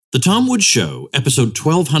The Tom Woods Show, episode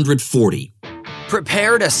 1240.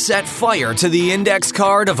 Prepare to set fire to the index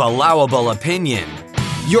card of allowable opinion.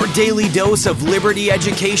 Your daily dose of liberty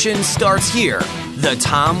education starts here. The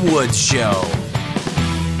Tom Woods Show.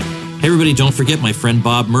 Hey everybody, don't forget my friend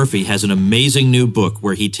Bob Murphy has an amazing new book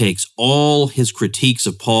where he takes all his critiques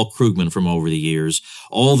of Paul Krugman from over the years,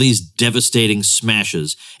 all these devastating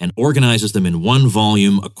smashes, and organizes them in one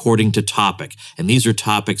volume according to topic. And these are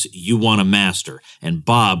topics you want to master, and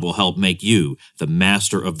Bob will help make you the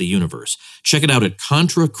master of the universe. Check it out at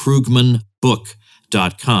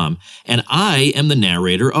ContraKrugmanBook.com. And I am the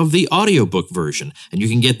narrator of the audiobook version, and you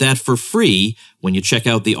can get that for free when you check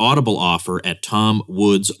out the Audible offer at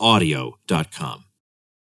TomWoodsAudio.com.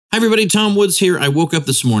 Hi everybody, Tom Woods here. I woke up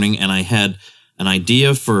this morning and I had an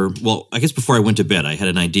idea for, well, I guess before I went to bed, I had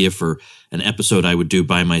an idea for an episode I would do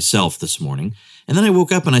by myself this morning. And then I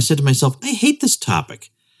woke up and I said to myself, I hate this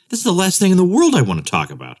topic. This is the last thing in the world I want to talk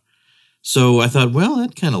about. So I thought, well,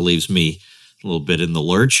 that kind of leaves me a little bit in the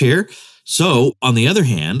lurch here. So, on the other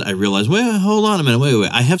hand, I realized, well, hold on a minute, wait.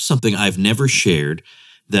 I have something I've never shared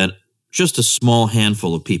that just a small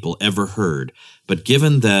handful of people ever heard. But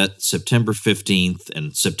given that September 15th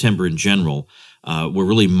and September in general, we're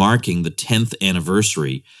really marking the 10th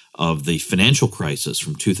anniversary of the financial crisis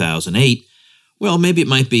from 2008, well, maybe it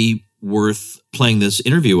might be worth playing this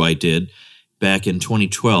interview I did back in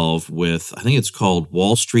 2012 with, I think it's called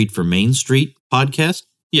Wall Street for Main Street podcast.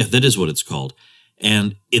 Yeah, that is what it's called.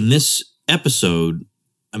 And in this episode,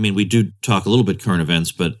 I mean, we do talk a little bit current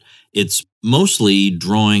events, but it's mostly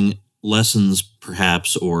drawing lessons,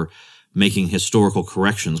 perhaps, or making historical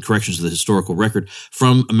corrections to the historical record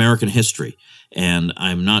from American history. And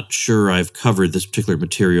I'm not sure I've covered this particular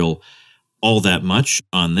material all that much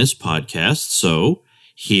on this podcast, so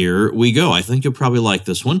here we go. I think you'll probably like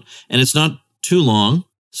this one, and it's not too long,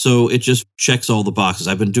 so it just checks all the boxes.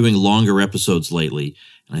 I've been doing longer episodes lately,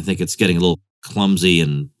 and I think it's getting a little clumsy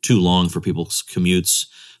and too long for people's commutes.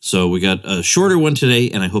 So we got a shorter one today,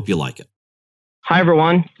 and I hope you like it. Hi,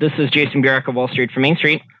 everyone. This is Jason Garrick of Wall Street for Main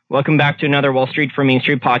Street. Welcome back to another Wall Street for Main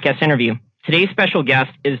Street podcast interview. Today's special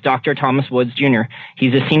guest is Dr. Thomas Woods, Jr.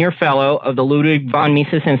 He's a senior fellow of the Ludwig von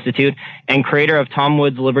Mises Institute and creator of Tom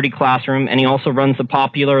Woods Liberty Classroom, and he also runs the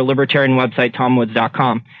popular libertarian website,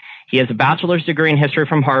 TomWoods.com. He has a bachelor's degree in history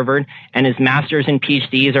from Harvard, and his master's and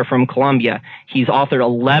PhDs are from Columbia. He's authored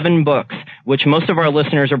 11 books, which most of our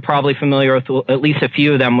listeners are probably familiar with, at least a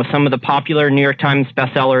few of them, with some of the popular New York Times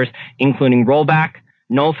bestsellers, including Rollback,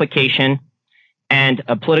 Nullification, and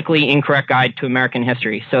A Politically Incorrect Guide to American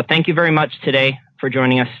History. So thank you very much today for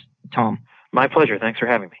joining us, Tom. My pleasure. Thanks for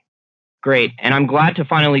having me. Great. And I'm glad to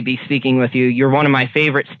finally be speaking with you. You're one of my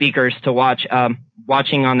favorite speakers to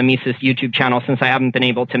watching on the Mises YouTube channel since I haven't been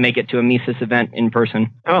able to make it to a Mises event in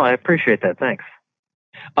person. Oh, I appreciate that. Thanks.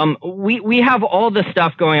 We have all this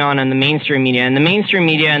stuff going on in the mainstream media, and the mainstream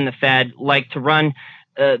media and the Fed like to run.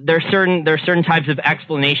 There's certain types of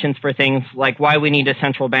explanations for things like why we need a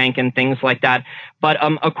central bank and things like that. But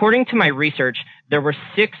according to my research, there were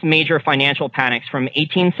 6 major financial panics from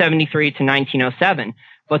 1873 to 1907.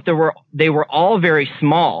 But they were all very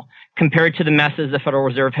small compared to the messes the Federal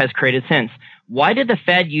Reserve has created since. Why did the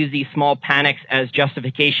Fed use these small panics as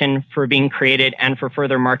justification for being created and for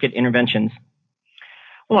further market interventions?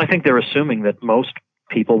 Well, I think they're assuming that most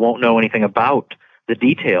people won't know anything about the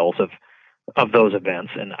details of those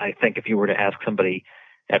events. And I think if you were to ask somebody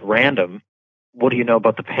at random, what do you know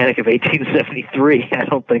about the Panic of 1873? I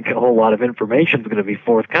don't think a whole lot of information is going to be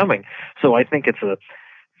forthcoming. So I think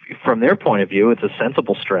from their point of view, it's a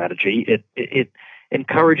sensible strategy. It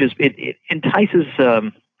encourages, it entices,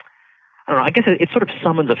 I don't know, I guess it sort of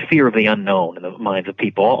summons a fear of the unknown in the minds of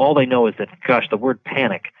people. All they know is that, gosh, the word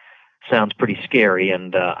panic sounds pretty scary,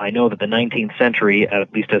 and I know that the 19th century,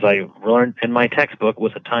 at least as I learned in my textbook,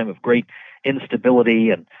 was a time of great instability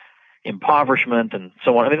and impoverishment and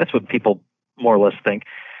so on. I mean, that's what people more or less think.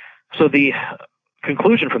 So the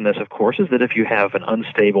conclusion from this, of course, is that if you have an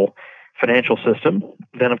unstable financial system,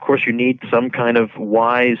 then of course you need some kind of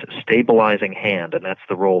wise stabilizing hand, and that's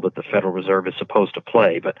the role that the Federal Reserve is supposed to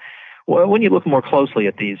play. But when you look more closely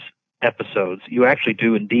at these episodes, you actually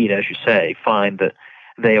do indeed, as you say, find that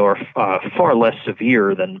they are far less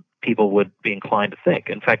severe than people would be inclined to think.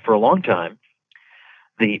 In fact, for a long time,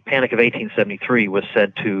 the Panic of 1873 was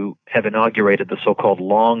said to have inaugurated the so-called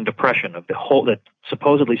Long Depression of the whole, that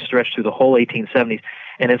supposedly stretched through the whole 1870s,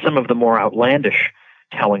 and in some of the more outlandish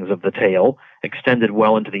tellings of the tale extended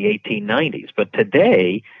well into the 1890s. But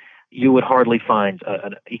today, you would hardly find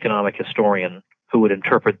an economic historian who would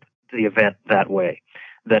interpret the event that way.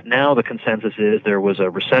 That now the consensus is there was a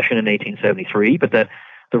recession in 1873, but that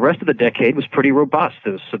the rest of the decade was pretty robust.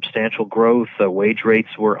 There was substantial growth. Wage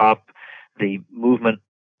rates were up. The movement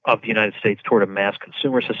of the United States toward a mass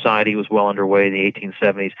consumer society was well underway in the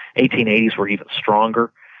 1870s. 1880s were even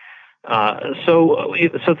stronger. So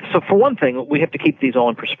for one thing, we have to keep these all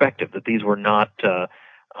in perspective, that these were not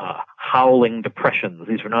howling depressions.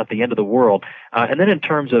 These were not the end of the world. And then in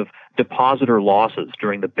terms of depositor losses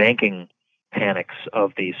during the banking panics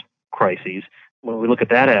of these crises, when we look at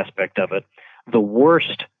that aspect of it, the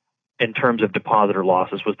worst in terms of depositor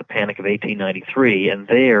losses was the Panic of 1893, and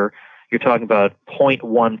there you're talking about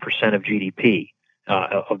 0.1% of GDP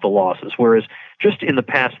of the losses, whereas just in the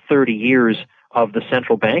past 30 years of the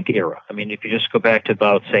central bank era, I mean, if you just go back to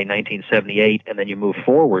about, say, 1978, and then you move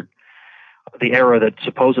forward, the era that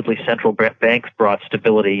supposedly central banks brought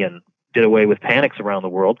stability and did away with panics around the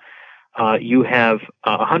world, you have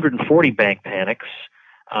 140 bank panics,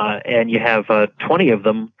 and you have 20 of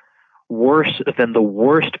them worse than the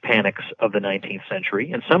worst panics of the 19th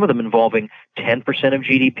century, and some of them involving 10% of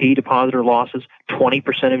GDP depositor losses, 20%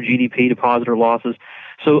 of GDP depositor losses.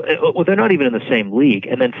 So they're not even in the same league.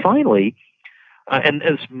 And then finally, and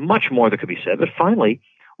there's much more that could be said, but finally,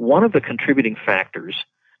 one of the contributing factors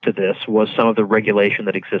to this was some of the regulation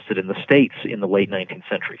that existed in the States in the late 19th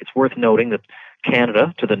century. It's worth noting that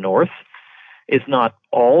Canada, to the north, is not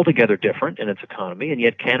altogether different in its economy, and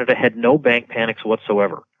yet Canada had no bank panics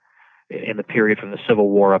whatsoever in the period from the Civil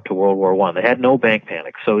War up to World War I. They had no bank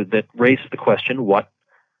panics, so that raised the question, what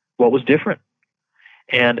was different?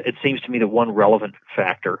 And it seems to me that one relevant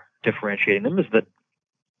factor differentiating them is that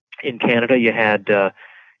in Canada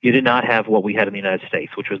you did not have what we had in the United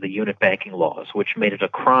States, which was the unit banking laws, which made it a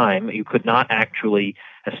crime. You could not actually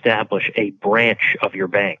establish a branch of your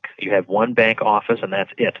bank. You have one bank office, and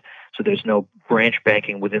that's it. So there's no branch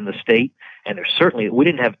banking within the state, and we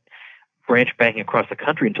didn't have branch banking across the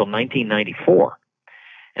country until 1994.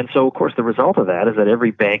 And so, of course, the result of that is that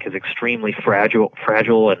every bank is extremely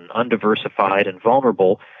fragile and undiversified and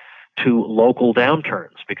vulnerable to local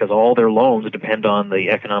downturns because all their loans depend on the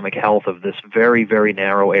economic health of this very, very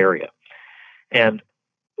narrow area. And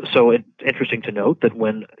so it's interesting to note that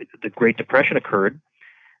when the Great Depression occurred,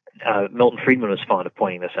 Milton Friedman was fond of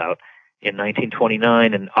pointing this out, in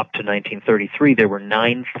 1929 and up to 1933, there were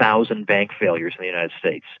 9,000 bank failures in the United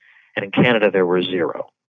States. And in Canada, there were 0.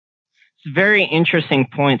 It's very interesting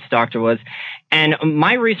points, Dr. Woods. And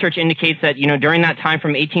my research indicates that, during that time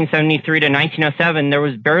from 1873 to 1907, there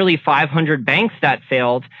was barely 500 banks that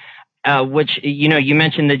failed, which, you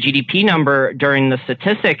mentioned the GDP number during the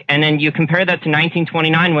statistic, and then you compare that to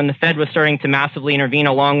 1929 when the Fed was starting to massively intervene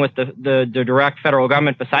along with the direct federal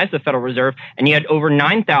government besides the Federal Reserve, and you had over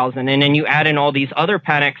 9,000, and then you add in all these other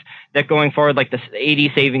panics that going forward, like the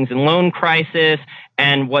 80 savings and loan crisis,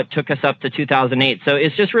 and what took us up to 2008. So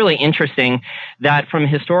it's just really interesting that from a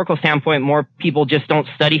historical standpoint, more people just don't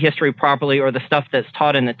study history properly, or the stuff that's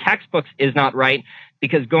taught in the textbooks is not right.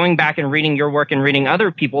 Because going back and reading your work and reading other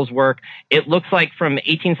people's work, it looks like from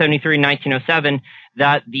 1873 to 1907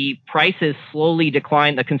 that the prices slowly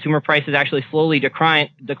decline, the consumer prices actually slowly decline,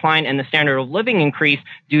 and the standard of living increase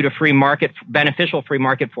due to beneficial free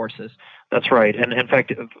market forces. That's right. And in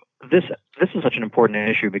fact, this is such an important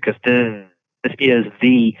issue because this is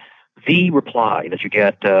the reply that you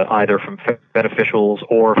get either from Fed officials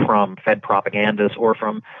or from Fed propagandists or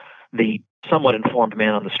from the somewhat informed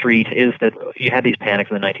man on the street, is that you had these panics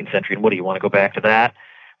in the 19th century, and what do you want to go back to that?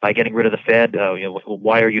 By getting rid of the Fed,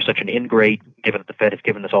 why are you such an ingrate given that the Fed has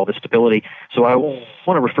given us all this stability? So I want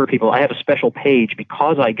to refer people, I have a special page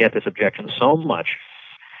because I get this objection so much.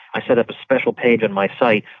 I set up a special page on my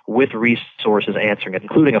site with resources answering it,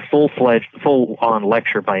 including a full-on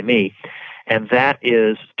lecture by me, and that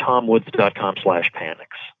is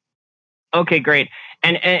tomwoods.com/panics. Okay, great.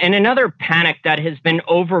 And another panic that has been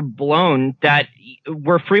overblown, that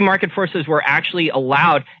where free market forces were actually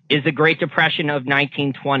allowed, is the Great Depression of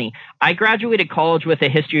 1920. I graduated college with a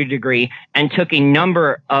history degree and took a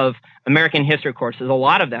number of American history courses, a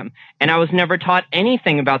lot of them, and I was never taught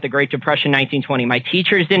anything about the Great Depression 1920. My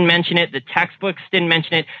teachers didn't mention it. The textbooks didn't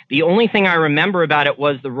mention it. The only thing I remember about it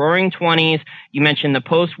was the Roaring Twenties. You mentioned the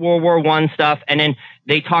post-World War I stuff, and then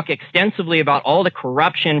they talk extensively about all the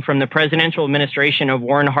corruption from the presidential administration of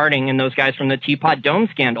Warren Harding and those guys from the Teapot Dome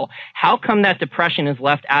scandal. How come that depression is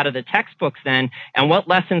left out of the textbooks then, and what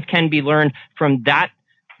lessons can be learned from that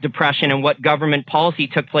depression and what government policy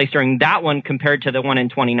took place during that one compared to the one in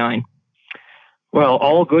 29? Well,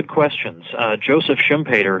 all good questions. Joseph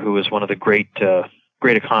Schumpeter, who was one of the great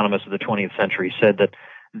economists of the 20th century, said that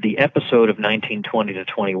the episode of 1920 to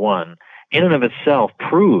 21, in and of itself,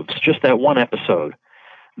 proves, just that one episode,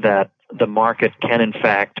 that the market can, in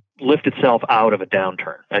fact, lift itself out of a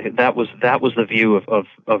downturn. I think that was the view of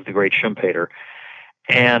the great Schumpeter.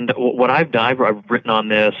 And what I've done, I've written on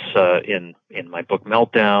this in my book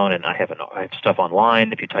Meltdown, and I have stuff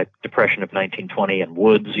online. If you type Depression of 1920 and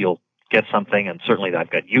Woods, you'll get something, and certainly I've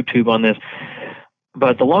got YouTube on this.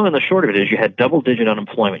 But the long and the short of it is you had double-digit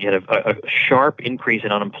unemployment. You had a sharp increase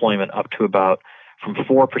in unemployment up to from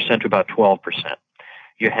 4% to about 12%.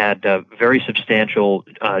 You had very substantial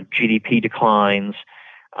GDP declines.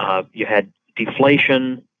 You had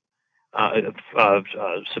deflation,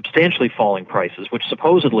 substantially falling prices, which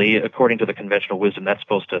supposedly, according to the conventional wisdom, that's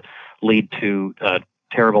supposed to lead to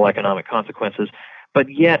terrible economic consequences. But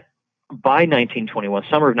yet, by 1921,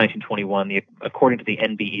 summer of 1921, according to the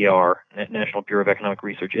NBER, National Bureau of Economic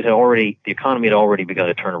Research, the economy had already begun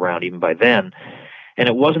to turn around even by then. And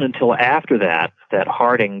it wasn't until after that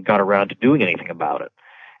Harding got around to doing anything about it.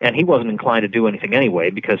 And he wasn't inclined to do anything anyway,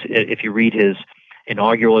 because if you read his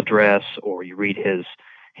inaugural address or you read his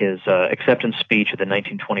acceptance speech at the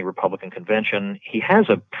 1920 Republican Convention, he has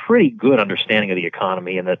a pretty good understanding of the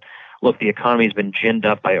economy, and that, look, the economy has been ginned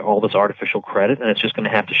up by all this artificial credit, and it's just going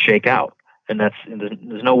to have to shake out. And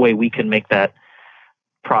there's no way we can make that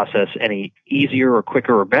process any easier or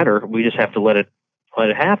quicker or better. We just have to let it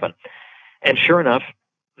happen. And sure enough,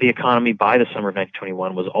 the economy by the summer of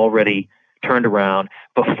 1921 was already turned around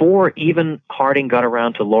before even Harding got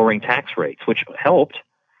around to lowering tax rates, which helped,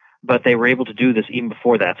 but they were able to do this even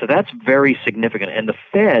before that. So that's very significant. And the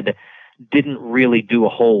Fed didn't really do a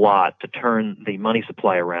whole lot to turn the money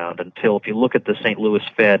supply around until, if you look at the St. Louis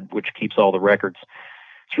Fed, which keeps all the records,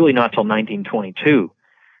 it's really not till 1922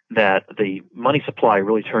 that the money supply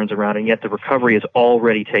really turns around, and yet the recovery is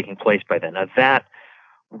already taking place by then. Now, that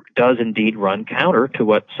does indeed run counter to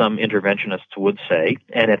what some interventionists would say,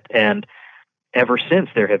 and ever since,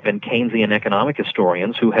 there have been Keynesian economic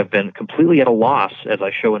historians who have been completely at a loss, as I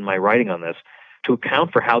show in my writing on this, to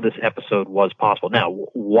account for how this episode was possible. Now,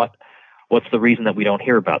 what's the reason that we don't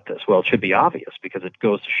hear about this? Well, it should be obvious, because it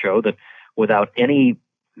goes to show that without any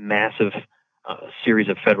massive series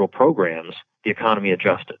of federal programs, the economy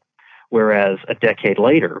adjusted. Whereas a decade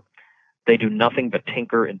later, they do nothing but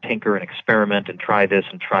tinker and experiment and try this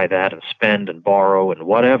and try that and spend and borrow and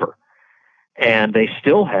whatever. And they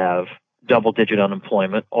still have double-digit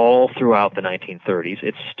unemployment all throughout the 1930s.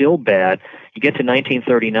 It's still bad. You get to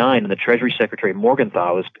 1939, and the Treasury Secretary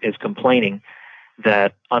Morgenthau is complaining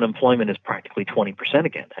that unemployment is practically 20%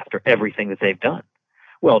 again after everything that they've done.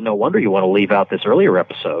 Well, no wonder you want to leave out this earlier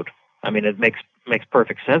episode. I mean, it makes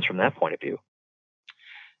perfect sense from that point of view.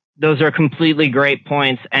 Those are completely great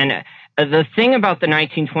points. And the thing about the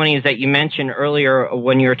 1920s that you mentioned earlier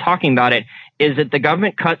when you were talking about it is that the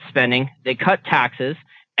government cut spending, they cut taxes,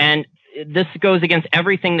 and this goes against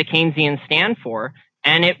everything the Keynesians stand for,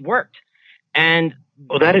 and it worked. And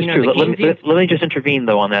well, that is true. Let me just intervene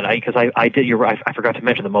though on that, because I forgot to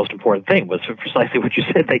mention the most important thing was precisely what you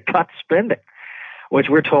said. They cut spending, which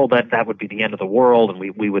we're told that would be the end of the world, and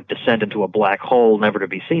we would descend into a black hole, never to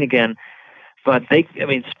be seen again. But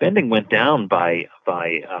spending went down by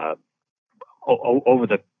over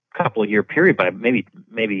the couple of year period by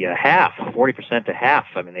maybe a half, 40% to half.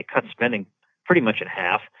 I mean, they cut spending pretty much in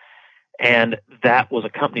half. And that was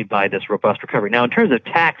accompanied by this robust recovery. Now, in terms of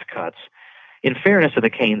tax cuts, in fairness to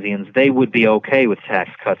the Keynesians, they would be okay with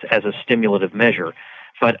tax cuts as a stimulative measure.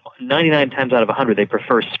 But 99 times out of 100, they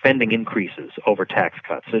prefer spending increases over tax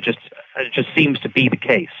cuts. It just seems to be the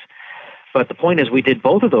case. But the point is, we did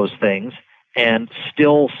both of those things and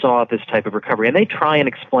still saw this type of recovery. And they try and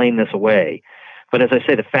explain this away. But as I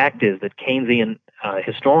say, the fact is that Keynesian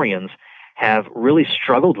historians have really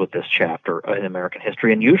struggled with this chapter in American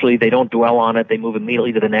history, and usually they don't dwell on it. They move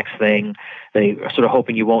immediately to the next thing. They are sort of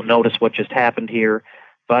hoping you won't notice what just happened here.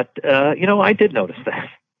 But, I did notice that.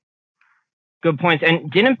 Good points. And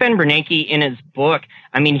didn't Ben Bernanke in his book,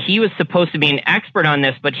 he was supposed to be an expert on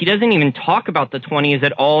this, but he doesn't even talk about the 20s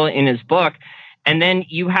at all in his book. And then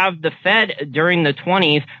you have the Fed during the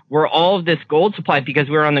 20s where all of this gold supply, because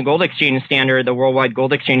we were on the gold exchange standard, the worldwide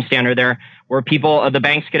gold exchange standard there, where the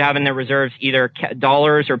banks could have in their reserves either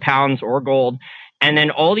dollars or pounds or gold. And then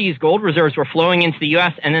all these gold reserves were flowing into the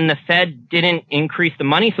U.S. And then the Fed didn't increase the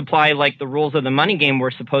money supply like the rules of the money game were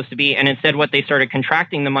supposed to be. And instead they started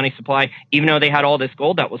contracting the money supply, even though they had all this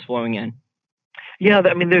gold that was flowing in. Yeah,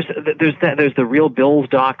 there's the real bills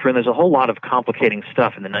doctrine. There's a whole lot of complicating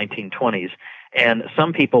stuff in the 1920s. And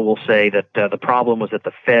some people will say that the problem was that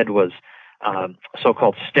the Fed was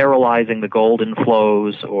so-called sterilizing the gold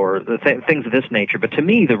inflows or things of this nature. But to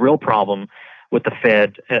me, the real problem with the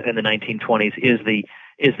Fed in the 1920s is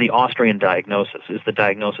is the Austrian diagnosis, is the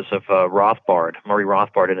diagnosis of Murray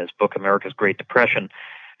Rothbard in his book America's Great Depression,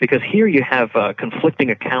 because here you have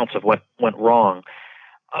conflicting accounts of what went wrong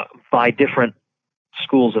by different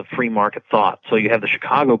schools of free market thought. So you have the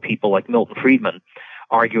Chicago people like Milton Friedman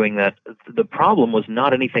arguing that the problem was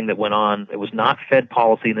not anything that went on. It was not Fed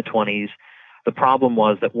policy in the 20s. The problem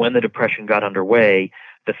was that when the Depression got underway,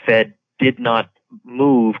 the Fed did not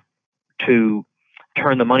move to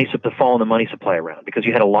turn the fall in the money supply around, because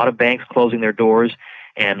you had a lot of banks closing their doors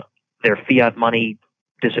and their fiat money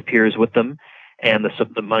disappears with them, and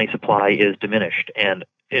the money supply is diminished. And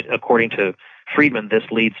according to Friedman, this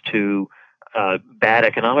leads to bad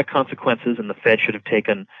economic consequences, and the Fed should have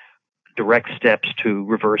taken direct steps to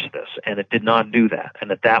reverse this, and it did not do that,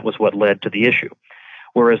 and that was what led to the issue.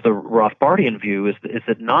 Whereas the Rothbardian view is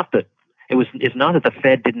not that the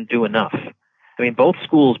Fed didn't do enough. I mean, both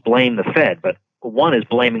schools blame the Fed, but one is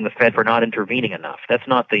blaming the Fed for not intervening enough. That's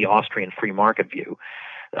not the Austrian free market view.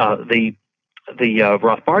 The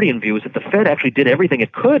Rothbardian view is that the Fed actually did everything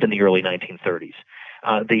it could in the early 1930s.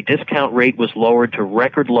 The discount rate was lowered to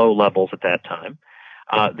record low levels at that time.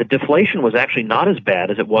 The deflation was actually not as bad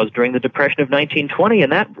as it was during the Depression of 1920,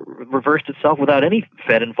 and that reversed itself without any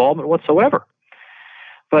Fed involvement whatsoever.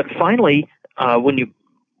 But finally, when you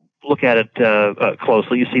look at it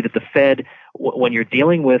closely, you see that the Fed, when you're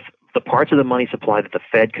dealing with the parts of the money supply that the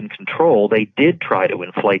Fed can control, they did try to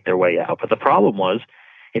inflate their way out. But the problem was,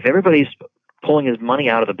 if everybody's pulling his money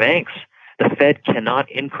out of the banks, the Fed cannot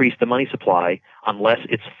increase the money supply unless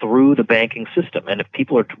it's through the banking system. And if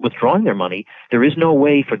people are withdrawing their money, there is no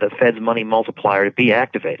way for the Fed's money multiplier to be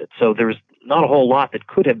activated. So there's not a whole lot that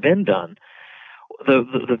could have been done. The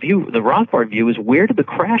Rothbard view is, where did the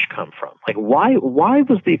crash come from? Like, why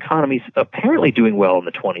was the economy apparently doing well in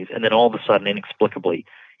the 20s, and then all of a sudden, inexplicably,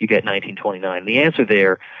 you get 1929? The answer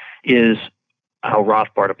there is how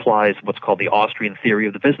Rothbard applies what's called the Austrian theory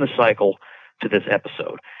of the business cycle to this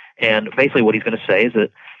episode. And basically what he's going to say is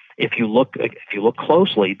that if you look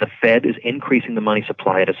closely, the Fed is increasing the money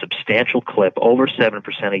supply at a substantial clip, over 7%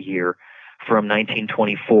 a year, from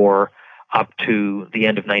 1924 up to the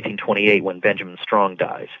end of 1928 when Benjamin Strong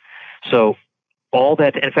dies. So all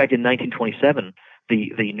that, in fact, in 1927,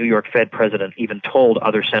 the New York Fed president even told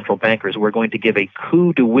other central bankers, we're going to give a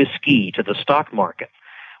coup de whiskey to the stock market,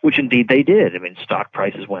 which indeed they did. I mean, stock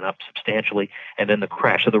prices went up substantially, and then the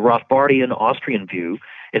crash. So the Rothbardian Austrian view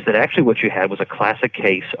is that actually what you had was a classic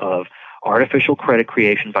case of artificial credit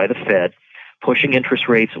creation by the Fed, pushing interest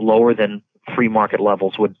rates lower than free market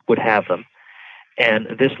levels would have them. And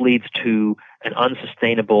this leads to an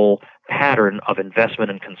unsustainable pattern of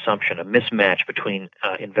investment and consumption, a mismatch between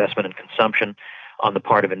investment and consumption on the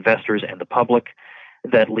part of investors and the public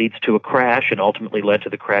that leads to a crash and ultimately led to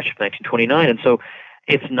the crash of 1929. And so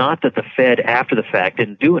it's not that the Fed, after the fact,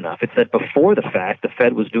 didn't do enough. It's that before the fact, the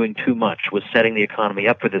Fed was doing too much, was setting the economy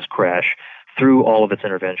up for this crash through all of its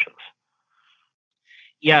interventions.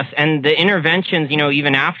 Yes, and the interventions,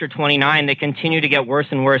 even after 29, they continue to get worse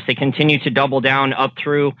and worse. They continue to double down up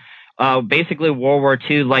through basically World War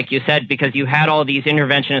II, like you said, because you had all these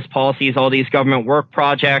interventionist policies, all these government work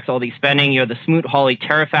projects, all these spending. The Smoot-Hawley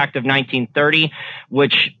Tariff Act of 1930,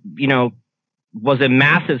 which, was a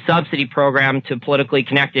massive subsidy program to politically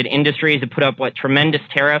connected industries. It put up tremendous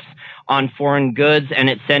tariffs on foreign goods, and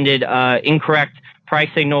it sent incorrect price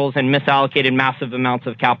signals and misallocated massive amounts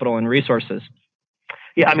of capital and resources.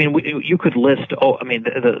 Yeah, I mean, you could list,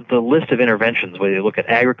 the list of interventions, whether you look at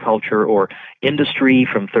agriculture or industry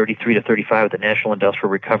from 33 to 35 with the National Industrial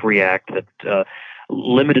Recovery Act that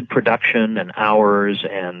limited production and hours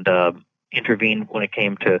and intervened when it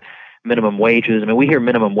came to minimum wages. I mean, we hear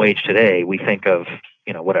minimum wage today, we think of,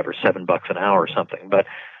 $7 an hour or something.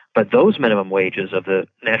 But those minimum wages of the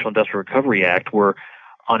National Industrial Recovery Act were,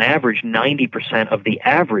 on average, 90% of the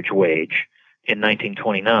average wage in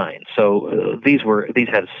 1929. So these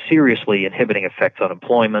had seriously inhibiting effects on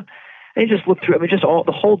employment. And you just look through,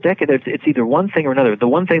 the whole decade, it's either one thing or another. The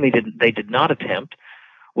one thing they did not attempt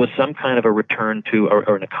was some kind of a return to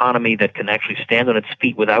or an economy that can actually stand on its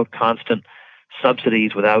feet without constant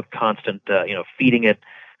subsidies, without constant, feeding it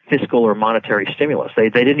fiscal or monetary stimulus. They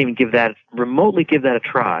didn't even remotely give that a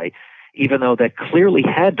try, even though that clearly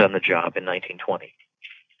had done the job in 1920.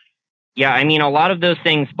 Yeah, I mean, a lot of those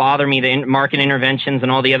things bother me, the market interventions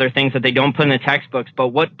and all the other things that they don't put in the textbooks. But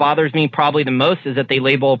what bothers me probably the most is that they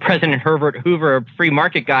label President Herbert Hoover a free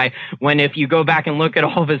market guy, when if you go back and look at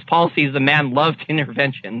all of his policies, the man loved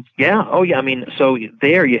interventions. Yeah, oh yeah, I mean, so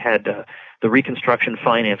there you had the Reconstruction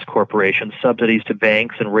Finance Corporation, subsidies to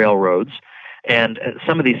banks and railroads. And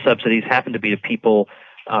some of these subsidies happened to be to people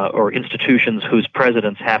or institutions whose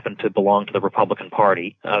presidents happen to belong to the Republican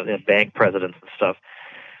Party, and bank presidents and stuff.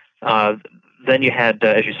 Then you had,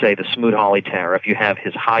 as you say, the Smoot-Hawley tariff. You have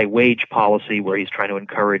his high wage policy where he's trying to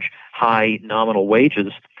encourage high nominal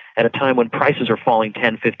wages at a time when prices are falling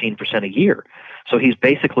 10, 15% a year. So he's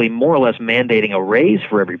basically more or less mandating a raise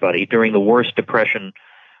for everybody during the worst depression,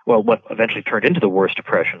 well, what eventually turned into the worst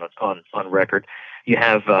depression on record. You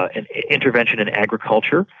have an intervention in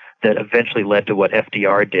agriculture that eventually led to what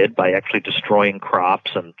FDR did by actually destroying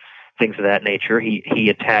crops and things of that nature. He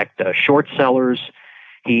attacked short sellers.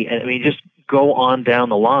 Just go on down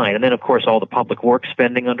the line. And then, of course, all the public works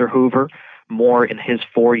spending under Hoover, more in his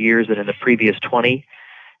 4 years than in the previous 20.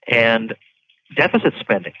 And deficit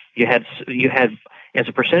spending. You had, as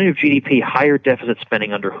a percentage of GDP, higher deficit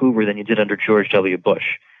spending under Hoover than you did under George W.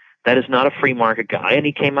 Bush. That is not a free market guy. And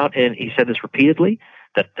he came out and he said this repeatedly,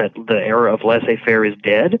 that the era of laissez-faire is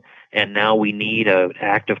dead, and now we need an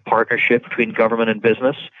active partnership between government and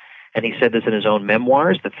business. And he said this in his own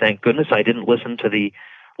memoirs, that thank goodness I didn't listen to the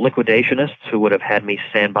liquidationists who would have had me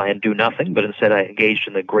stand by and do nothing, but instead I engaged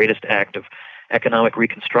in the greatest act of economic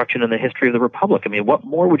reconstruction in the history of the Republic. I mean, what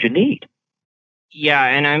more would you need? Yeah,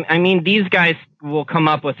 and I mean, these guys will come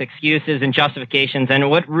up with excuses and justifications, and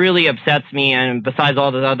what really upsets me, and besides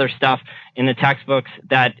all the other stuff in the textbooks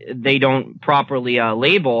that they don't properly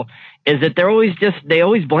label, is that they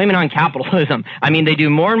always blame it on capitalism. I mean, they do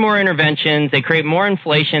more and more interventions, they create more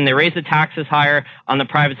inflation, they raise the taxes higher on the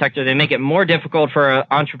private sector, they make it more difficult for an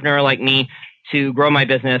entrepreneur like me to grow my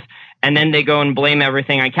business, and then they go and blame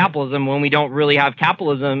everything on capitalism when we don't really have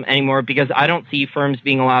capitalism anymore, because I don't see firms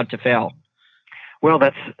being allowed to fail. Well,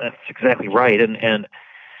 that's exactly right, and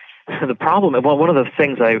the problem. Well, one of the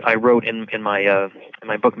things I wrote in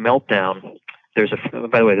my book Meltdown.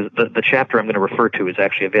 By the way, the chapter I'm going to refer to is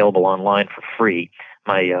actually available online for free.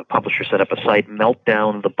 My publisher set up a site,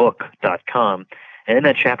 meltdownthebook.com, and in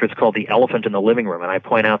that chapter it's called "The Elephant in the Living Room," and I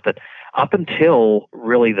point out that up until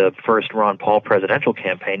really the first Ron Paul presidential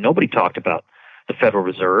campaign, nobody talked about the Federal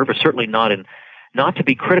Reserve, or certainly not to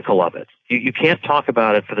be critical of it. You can't talk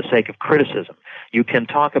about it for the sake of criticism. You could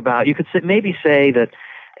maybe say that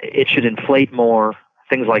it should inflate more,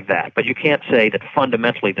 things like that, but you can't say that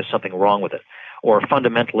fundamentally there's something wrong with it, or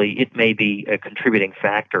fundamentally it may be a contributing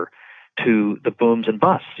factor to the booms and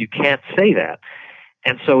busts. You can't say that.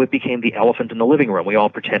 And so it became the elephant in the living room. We all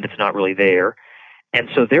pretend it's not really there. And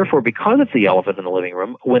so therefore, because it's the elephant in the living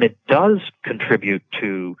room, when it does contribute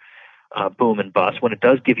to boom and bust, when it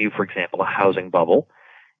does give you, for example, a housing bubble,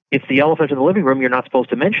 it's the elephant in the living room you're not supposed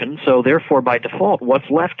to mention, so therefore, by default, what's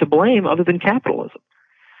left to blame other than capitalism?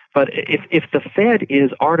 But if the Fed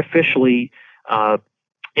is artificially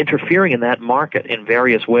interfering in that market in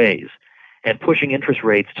various ways and pushing interest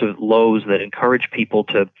rates to lows that encourage people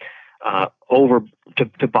to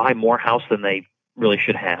buy more house than they really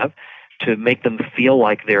should have, to make them feel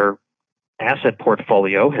like their asset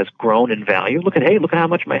portfolio has grown in value. Look at how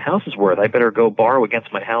much my house is worth. I better go borrow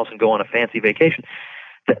against my house and go on a fancy vacation.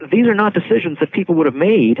 These are not decisions that people would have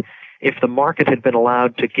made if the market had been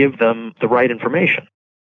allowed to give them the right information.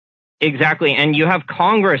 Exactly. And you have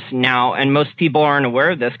Congress now, and most people aren't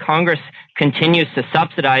aware of this. Congress continues to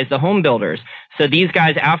subsidize the home builders. So these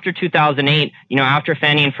guys, after 2008, after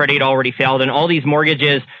Fannie and Freddie had already failed, and all these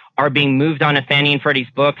mortgages are being moved onto Fannie and Freddie's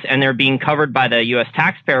books, and they're being covered by the U.S.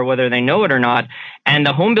 taxpayer, whether they know it or not. And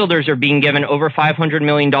the home builders are being given over $500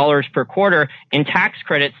 million per quarter in tax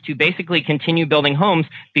credits to basically continue building homes,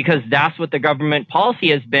 because that's what the government policy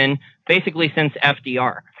has been basically since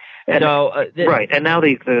FDR. Right, and now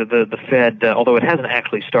the Fed, although it hasn't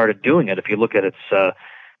actually started doing it, if you look at its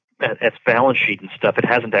balance sheet and stuff, it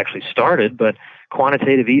hasn't actually started. But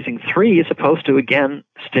quantitative easing 3 is supposed to again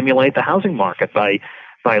stimulate the housing market by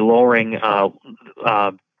lowering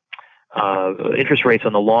interest rates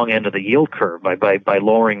on the long end of the yield curve, by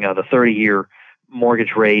lowering the 30-year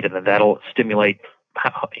mortgage rate, and then that'll stimulate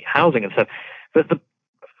housing and stuff. But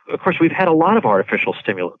of course, we've had a lot of artificial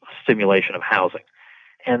stimulation of housing.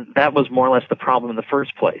 And that was more or less the problem in the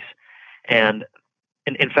first place. And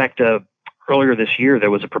in fact, earlier this year,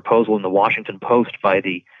 there was a proposal in the Washington Post by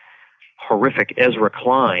the horrific Ezra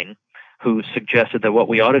Klein, who suggested that what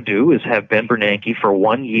we ought to do is have Ben Bernanke for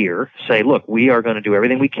 1 year say, look, we are going to do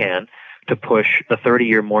everything we can to push the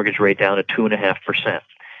 30-year mortgage rate down to 2.5%.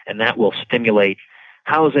 And that will stimulate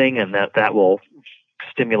housing, and that will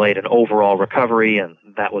stimulate an overall recovery. And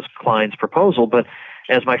that was Klein's proposal. But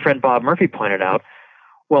as my friend Bob Murphy pointed out,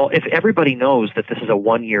 well, if everybody knows that this is a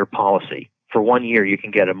 1-year policy, for 1 year you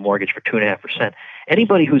can get a mortgage for 2.5%,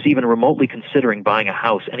 anybody who's even remotely considering buying a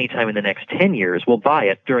house anytime in the next 10 years will buy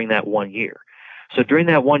it during that 1 year. So during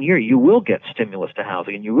that 1 year, you will get stimulus to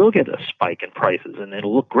housing, and you will get a spike in prices, and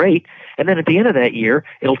it'll look great. And then at the end of that year,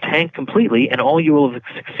 it'll tank completely, and all you will have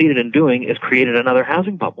succeeded in doing is created another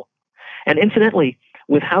housing bubble. And incidentally,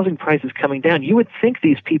 with housing prices coming down, you would think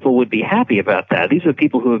these people would be happy about that. These are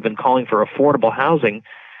people who have been calling for affordable housing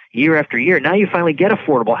year after year. Now you finally get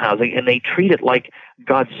affordable housing, and they treat it like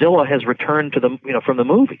Godzilla has returned to from the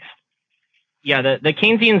movies. Yeah, the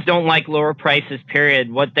Keynesians don't like lower prices,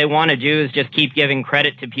 period. What they want to do is just keep giving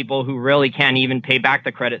credit to people who really can't even pay back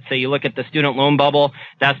the credit. So you look at the student loan bubble,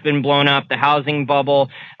 that's been blown up, the housing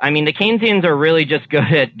bubble. I mean, the Keynesians are really just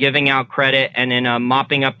good at giving out credit and then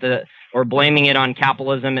mopping up or blaming it on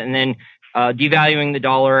capitalism and then devaluing the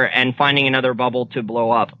dollar and finding another bubble to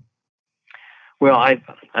blow up. Well, I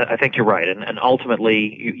think you're right. And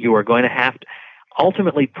ultimately, you are going to have to,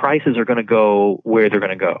 ultimately prices are going to go where they're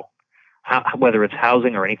going to go. Whether it's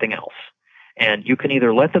housing or anything else. And you can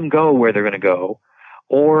either let them go where they're going to go,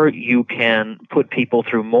 or you can put people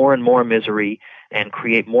through more and more misery and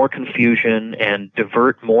create more confusion and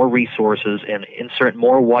divert more resources and insert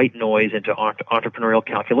more white noise into entrepreneurial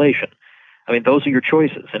calculation. I mean, those are your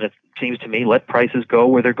choices. And it seems to me, let prices go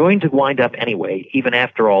where they're going to wind up anyway, even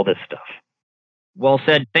after all this stuff. Well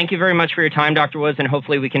said. Thank you very much for your time, Dr. Woods, and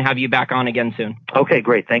hopefully we can have you back on again soon. Okay,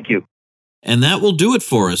 great. Thank you. And that will do it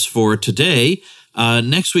for us for today.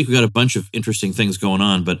 Next week, we got a bunch of interesting things going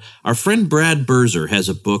on, but our friend Brad Berzer has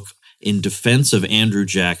a book in defense of Andrew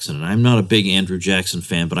Jackson. And I'm not a big Andrew Jackson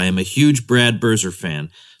fan, but I am a huge Brad Berzer fan.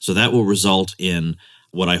 So that will result in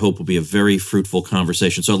what I hope will be a very fruitful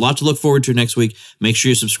conversation. So a lot to look forward to next week. Make sure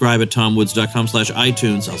you subscribe at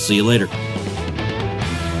tomwoods.com/iTunes. I'll see you later.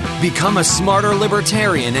 Become a smarter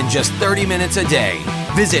libertarian in just 30 minutes a day.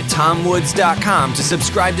 Visit tomwoods.com to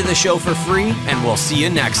subscribe to the show for free, and we'll see you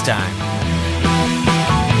next time.